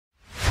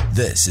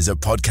This is a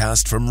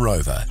podcast from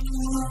Rover.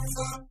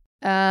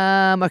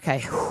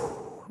 Okay.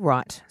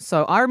 Right.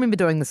 So I remember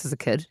doing this as a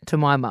kid to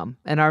my mum,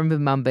 and I remember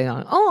mum being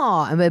like,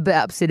 oh, I'm a bit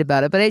upset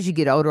about it. But as you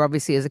get older,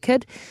 obviously as a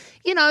kid,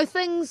 you know,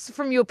 things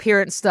from your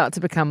parents start to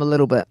become a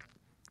little bit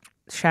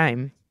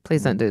shame.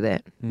 Please don't do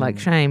that. Like,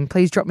 shame.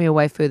 Please drop me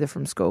away further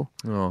from school.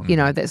 Oh. You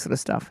know, that sort of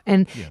stuff.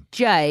 And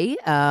Jay,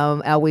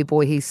 our wee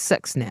boy, he's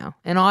 6 now.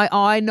 And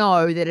I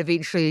know that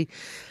eventually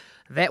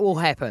that will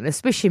happen,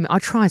 especially I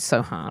tried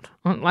so hard,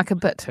 like a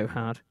bit too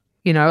hard.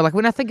 You know, like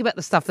when I think about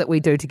the stuff that we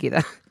do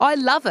together, I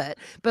love it,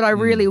 but I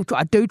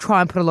do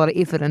try and put a lot of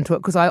effort into it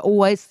because I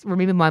always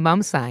remember my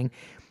mum saying,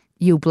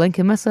 you'll blink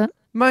and miss it.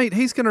 Mate,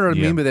 he's going to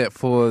remember that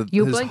for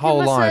his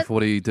whole life,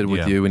 what he did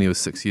with you when he was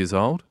 6 years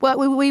old. Well,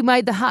 we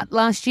made the hut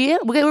last year.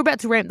 We're about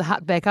to ramp the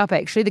hut back up,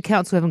 actually. The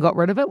council haven't got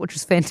rid of it, which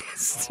is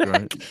fantastic.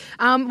 Great.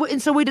 And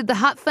so we did the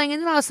hut thing,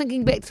 and then I was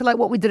thinking back to like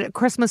what we did at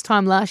Christmas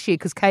time last year,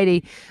 because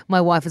Katie,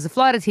 my wife, is a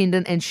flight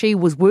attendant, and she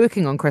was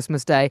working on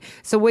Christmas Day.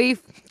 So we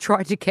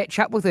tried to catch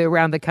up with her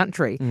around the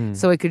country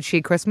so we could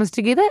share Christmas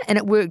together, and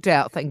it worked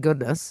out, thank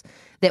goodness,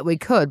 that we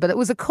could. But it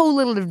was a cool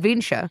little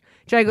adventure.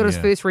 Jay got his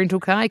first rental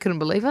car. He couldn't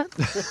believe it.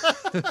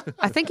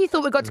 I think he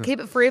thought we got to keep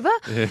it forever.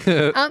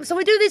 So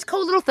we do these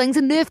cool little things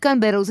and Nerf gun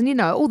battles and, you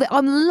know, all that.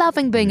 I'm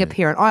loving being a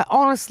parent. I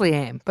honestly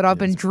am. But I've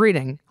been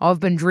dreading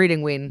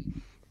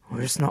when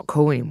we're just not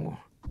cool anymore.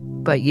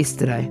 But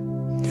yesterday,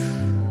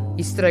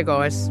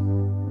 guys,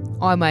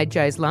 I made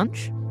Jay's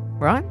lunch,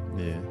 right?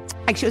 Yeah.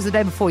 Actually, it was the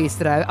day before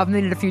yesterday. I've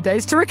needed a few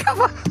days to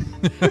recover.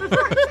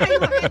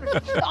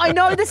 I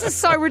know, this is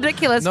so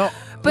ridiculous. No,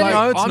 but like,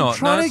 No, it's I'm not.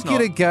 trying No, to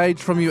get a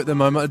gauge from you at the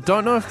moment. I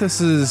don't know if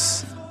this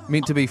is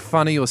meant to be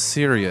funny or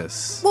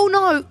serious. Well,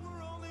 no.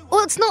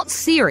 Well, it's not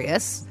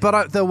serious.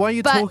 But the way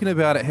you're But talking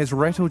about it has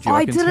rattled you. I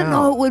I can didn't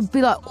tell. know it would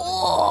be like,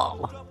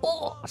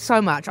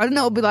 so much. I didn't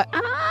know it would be like,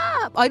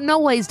 I know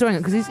why he's doing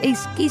it because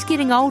he's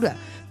getting older.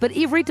 But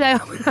every day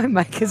when I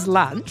make his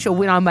lunch, or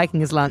when I'm making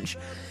his lunch,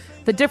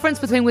 the difference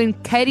between when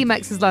Katie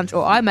makes his lunch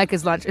or I make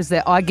his lunch is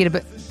that I get a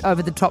bit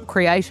over the top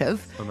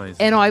creative. Amazing.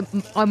 And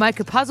I make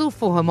a puzzle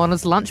for him on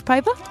his lunch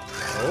paper.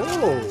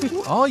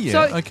 Oh, yeah,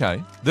 So-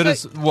 okay. That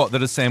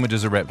his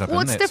sandwiches are wrapped up in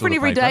Well, that it's different sort of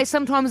every paper. day.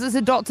 Sometimes it's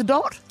a dot to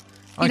dot,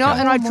 you know. Okay.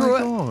 And I Oh my drew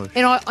gosh. it,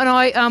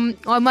 and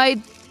I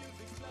made.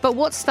 But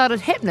what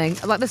started happening?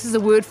 Like, this is a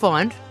word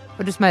find.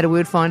 I just made a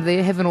word find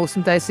there. Have an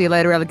awesome day. See you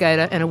later,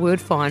 alligator. And a word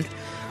find.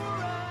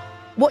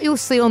 What you'll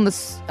see on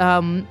this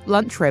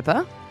lunch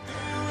wrapper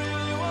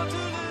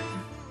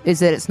is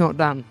that it's not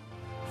done.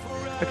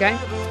 Okay.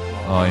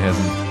 Oh, he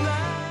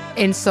hasn't.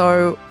 And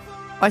so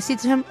I said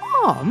to him,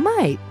 oh,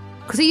 mate,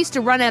 because he used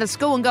to run out of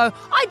school and go,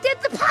 I did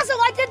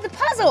the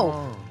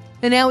puzzle.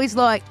 And now he's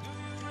like,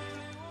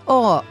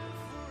 oh,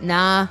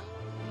 nah.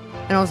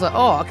 And I was like,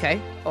 oh, okay.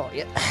 Oh,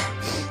 yeah,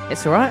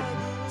 that's all right.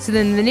 So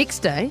then the next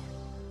day,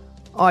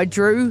 I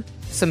drew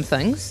some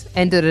things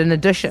and did an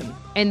addition.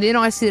 And then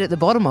I said at the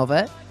bottom of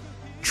it,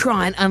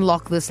 try and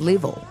unlock this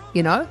level,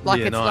 you know?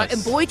 Like Yeah, it's like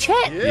nice. in boy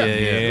chat.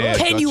 Yeah.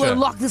 Can you Gotcha.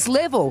 unlock this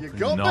level?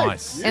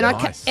 Nice. And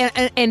nice.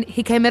 and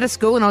he came out of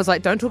school and I was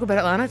like, don't talk about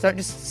it, Lana. Don't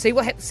just see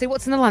what's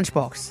in the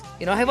lunchbox.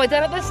 You know, have I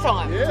done it this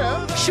time?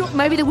 Yeah. Sure,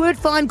 maybe the word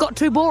find got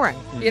too boring.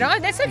 You know,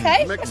 that's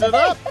okay. Mix That's it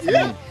up. okay.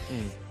 Yeah.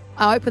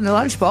 I opened the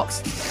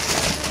lunchbox.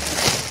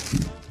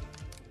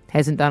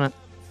 Hasn't done it.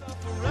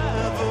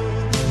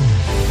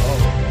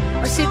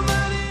 I said,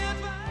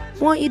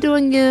 why aren't you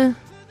doing your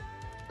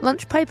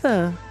lunch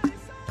paper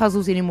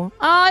puzzles anymore?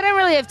 Oh, I don't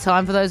really have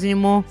time for those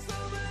anymore.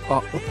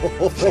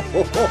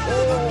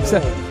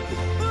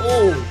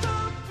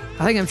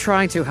 I think I'm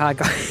trying too hard,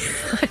 guys.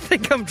 I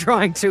think I'm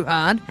trying too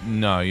hard.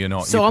 No, you're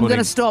not. So You're I'm putting- going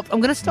to stop. I'm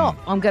going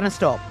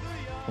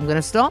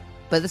to stop,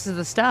 but this is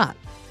the start.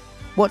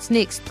 What's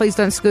next? Please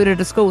don't scooter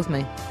to school with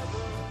me.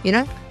 You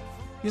know?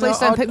 Please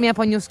don't pick me up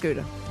on your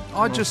scooter.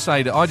 I just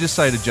say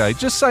to Jay,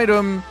 just say to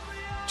him,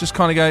 just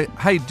kind of go,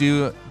 hey,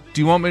 do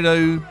you want me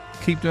to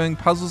keep doing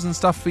puzzles and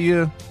stuff for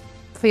you?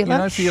 For your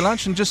lunch? For your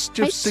lunch, and just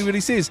Mate. see what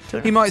he says. Do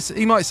it. He might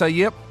say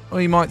yep, or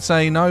he might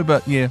say no,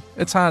 but yeah,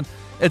 it's hard.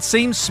 It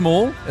seems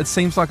small. It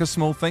seems like a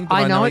small thing, but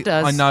I know it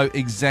does. I know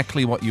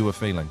exactly what you were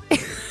feeling.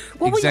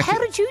 Well, Exactly. how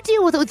did you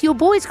deal with it with your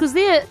boys? Because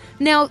they're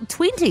now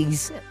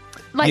 20s,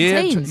 like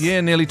teens.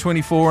 Yeah, nearly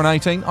 24 and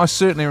 18. I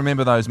certainly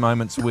remember those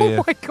moments where,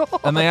 Oh my God.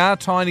 and they are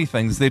tiny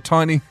things. They're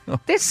tiny.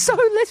 They're so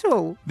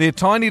little. They're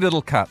tiny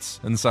little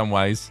cuts in some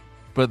ways,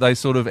 but they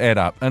sort of add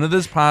up. And it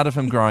is part of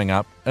him growing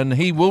up, and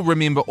he will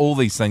remember all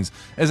these things.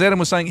 As Adam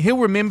was saying, he'll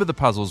remember the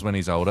puzzles when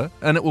he's older,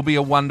 and it will be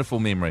a wonderful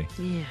memory.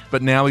 Yeah.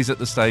 But now he's at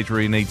the stage where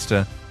he needs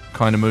to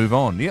kind of move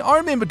on. Yeah, I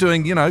remember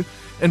doing,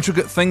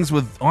 intricate things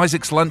with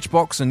Isaac's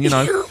lunchbox, and,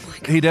 Oh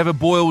he'd have a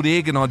boiled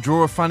egg, and I'd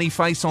draw a funny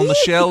face on the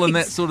shell and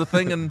that sort of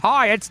thing. And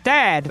Hi, it's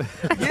Dad.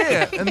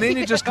 yeah, and then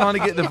you just kind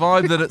of get the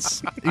vibe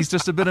that he's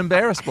just a bit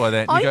embarrassed by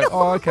that. And you I go, know.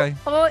 oh, okay.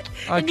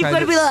 And you've Okay, got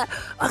to be that's-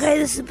 like, okay,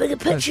 this is a bigger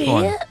That's picture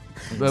fine. here.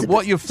 But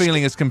what you're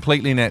feeling is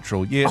completely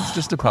natural. Yeah, it's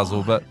just a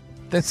puzzle, but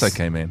that's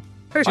okay, man.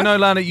 Do you know,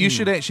 Lana, you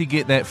should actually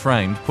get that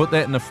framed, put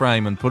that in a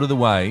frame and put it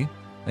away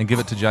and give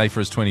it to Jay for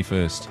his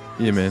 21st.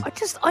 Yeah, man.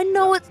 I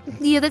know it.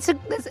 Yeah,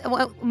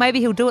 well, maybe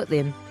he'll do it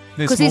then.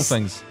 There's small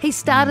things. He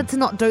started to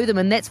not do them,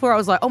 and that's where I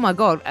was like, oh my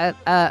God,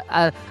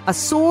 a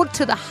sword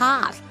to the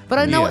heart. But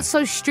I know it's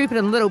so stupid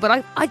and little,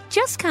 but I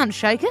just can't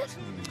shake it.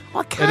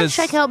 I can't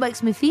shake how it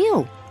makes me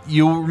feel.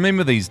 You'll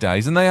remember these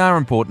days, and they are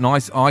important.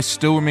 I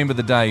still remember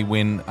the day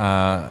when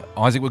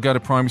Isaac would go to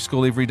primary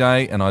school every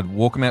day, and I'd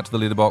walk him out to the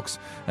letterbox,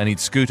 and he'd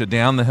scooter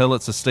down the hill.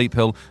 It's a steep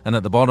hill, and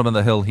at the bottom of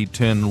the hill, he'd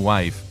turn and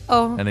wave.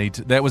 Oh. And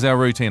that was our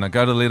routine. I'd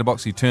go to the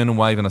letterbox, he'd turn and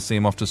wave, and I'd see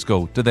him off to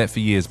school. Did that for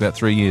years, about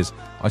 3 years.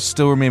 I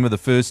still remember the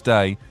first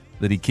day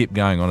that he kept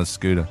going on his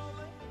scooter.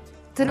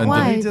 Didn't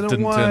wave. Didn't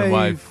turn and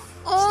wave.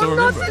 Still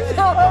remember.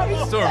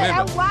 Still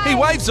remember. He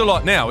waves a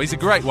lot now. He's a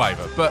great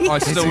waver, but I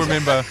still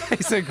remember.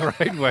 He's a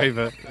great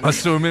waver. I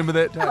still remember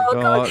that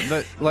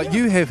day.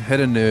 You have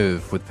hit a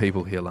nerve with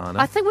people here, Lana.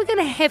 I think we're going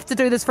to have to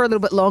do this for a little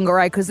bit longer,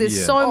 because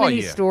there's so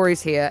many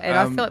stories here, and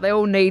I feel like they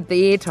all need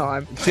the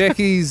airtime.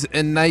 Jackie's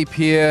in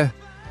Napier.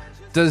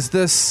 Does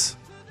this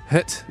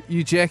hit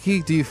you,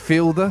 Jackie? Do you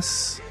feel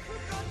this?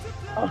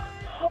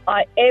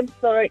 I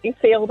absolutely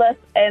feel this,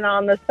 and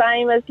I'm the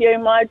same as you.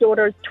 My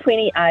daughter is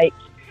 28.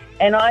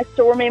 And I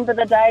still remember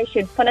the day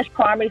she'd finished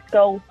primary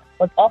school,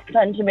 was off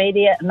to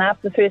intermediate, and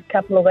after the first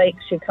couple of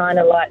weeks, she kind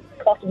of like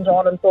cottoned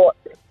on and thought,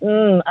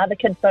 other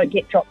kids don't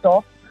get dropped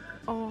off.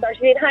 Oh. So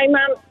she said, hey,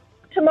 Mum,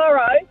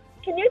 tomorrow,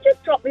 can you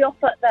just drop me off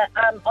at the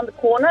on the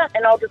corner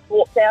and I'll just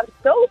walk down to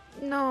school?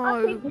 No.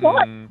 I said,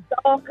 what?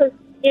 Oh, because,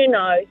 you know.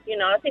 I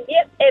said,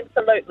 yep,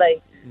 absolutely.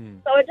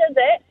 So I did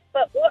that,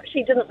 but what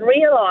she didn't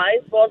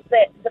realise was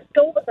that the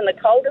school was in a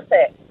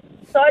cul-de-sac.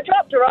 So I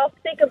dropped her off,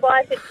 said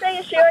goodbye, said, see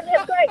you, Sharon,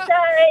 have a great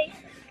day.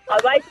 I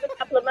waited a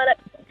couple of minutes,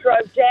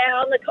 drove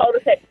down the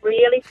cul-de-sac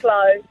really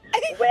slow,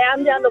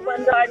 wound down the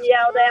window and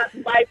yelled out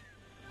and waved,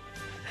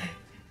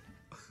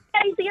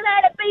 hey, see you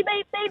later, beep,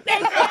 beep, beep,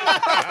 beep, beep.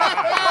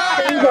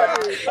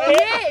 She was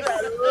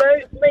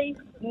absolutely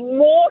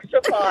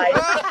mortified.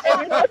 And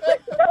when I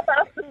picked her up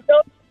after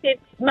school, she said,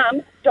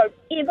 Mum, don't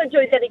ever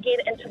do that again,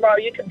 and tomorrow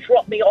you can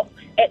drop me off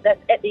at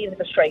the end of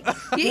the street.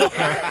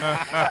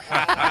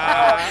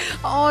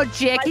 Oh,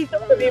 Jackie. I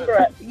still remember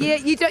it. Yeah,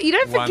 you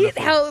don't forget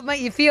how it made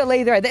you feel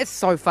either. That's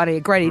so funny. A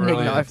great ending,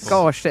 though.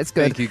 Gosh, that's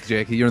good. Thank you,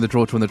 Jackie. You're on the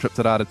draw to win the trip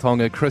to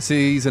Rarotonga.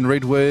 Chrissy's in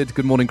Redwood.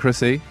 Good morning,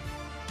 Chrissy.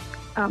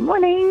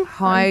 Morning.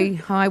 Hi.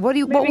 What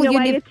will you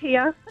never?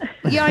 Here.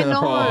 Yeah, I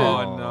know.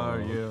 Oh no,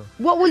 yeah.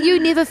 What will you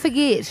never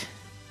forget?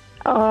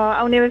 Oh,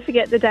 I'll never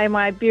forget the day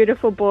my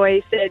beautiful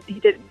boy said he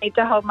didn't need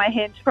to hold my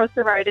hand to cross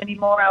the road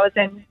anymore. I was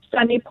in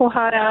sunny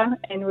Pohara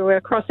and we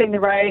were crossing the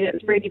road. It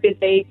was really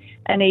busy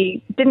and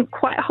he didn't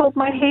quite hold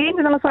my hand.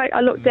 And I was like,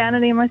 I looked down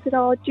at him. I said,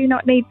 oh, do you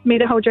not need me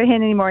to hold your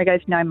hand anymore? He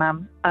goes, no,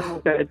 Mum, I'm all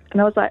good. And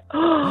I was like,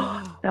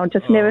 oh, I'll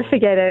just never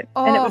forget it.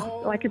 Oh. And it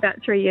was like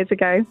about 3 years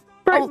ago.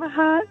 Broke my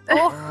heart.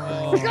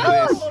 Oh,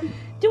 God.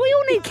 Do we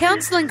all need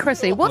counselling,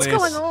 Chrissy? What's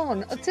going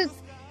on? I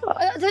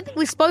don't think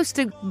we're supposed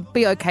to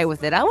be okay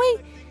with it, are we?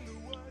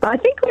 I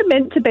think we're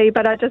meant to be,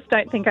 but I just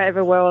don't think I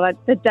ever will.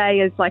 The day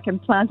is like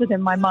implanted in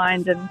my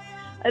mind, and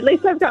at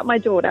least I've got my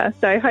daughter,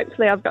 so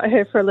hopefully I've got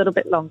her for a little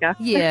bit longer.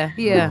 Yeah.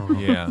 Yeah.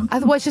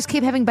 Otherwise, just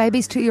keep having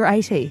babies till you're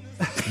 80.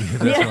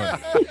 That's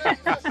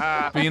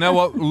right. But you know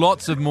what?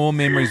 Lots of more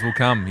memories will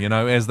come,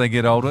 as they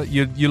get older.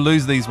 You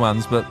lose these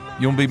ones, but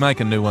you'll be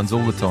making new ones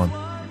all the time.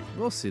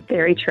 Well said.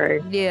 Very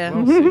true. Yeah.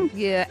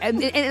 Yeah.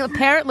 And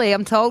apparently,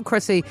 I'm told,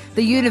 Chrissy,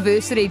 the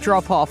university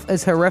drop-off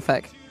is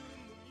horrific.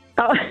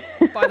 Oh.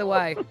 By the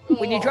way,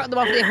 when you drop them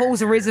off at their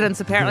halls of residence,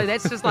 apparently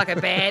that's just like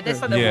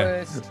that's like the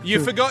worst. You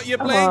forgot your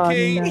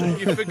blankie. Oh, no.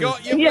 You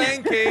forgot your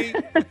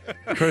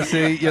blankie.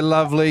 Chrissy, you're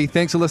lovely.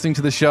 Thanks for listening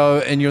to the show,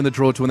 and you're in the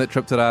draw to win that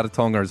trip to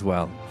Rarotonga as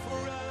well.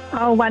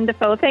 Oh,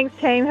 wonderful. Thanks,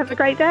 team. Have a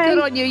great day. Good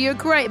on you. You're a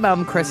great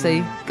mum,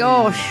 Chrissy.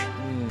 Gosh.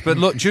 But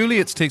look,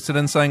 Juliet's texted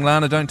in saying,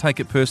 Lana, don't take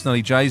it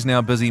personally. Jay's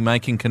now busy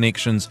making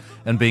connections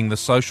and being the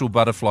social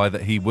butterfly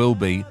that he will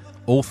be,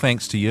 all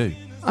thanks to you.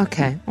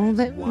 Okay, well,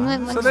 that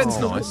So that's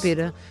nice.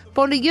 Better.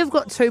 Bondi, you've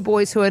got two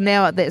boys who are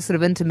now at that sort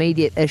of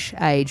intermediate-ish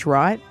age,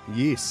 right?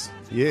 Yes,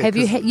 yeah. Have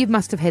you? You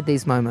must have had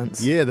these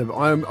moments. Yeah,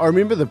 I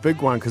remember the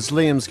big one because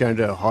Liam's going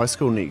to high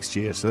school next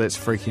year, so that's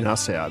freaking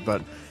us out.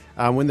 But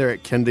when they're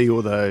at kindy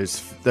or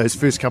those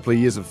first couple of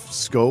years of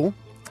school,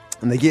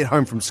 and they get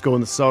home from school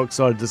and they're so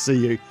excited to see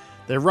you,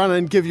 they run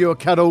in, give you a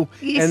cuddle,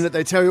 and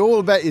they tell you all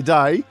about your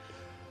day.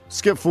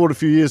 Skip forward a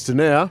few years to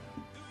now.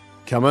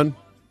 Come in.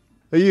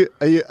 Are you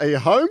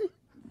home?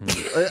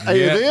 Are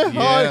you there?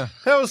 Yeah. Hi.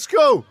 How was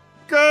school?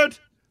 Good.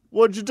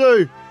 What'd you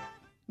do?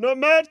 Not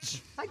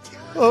much.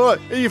 All right.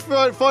 And you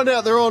find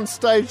out they're on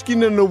stage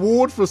getting an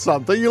award for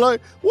something. You're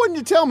like, why didn't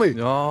you tell me?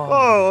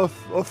 Oh,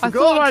 I forgot. I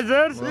thought I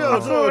did. Yeah, I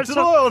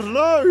don't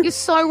know. You're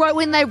so right.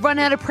 When they run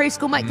out of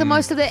preschool, make the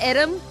most of that,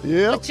 Adam.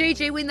 Yeah. With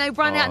Gigi, when they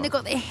run out and they've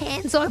got their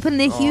hands open,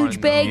 their huge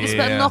bag, just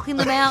about knocking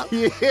them out.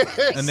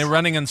 Yes. And they're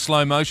running in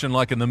slow motion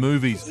like in the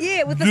movies.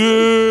 Yeah, with to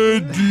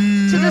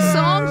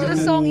the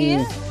song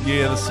here.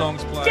 Yeah, the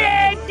song's playing.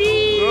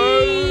 Daddy!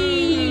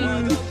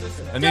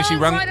 And then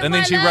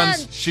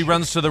she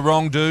runs to the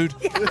wrong dude.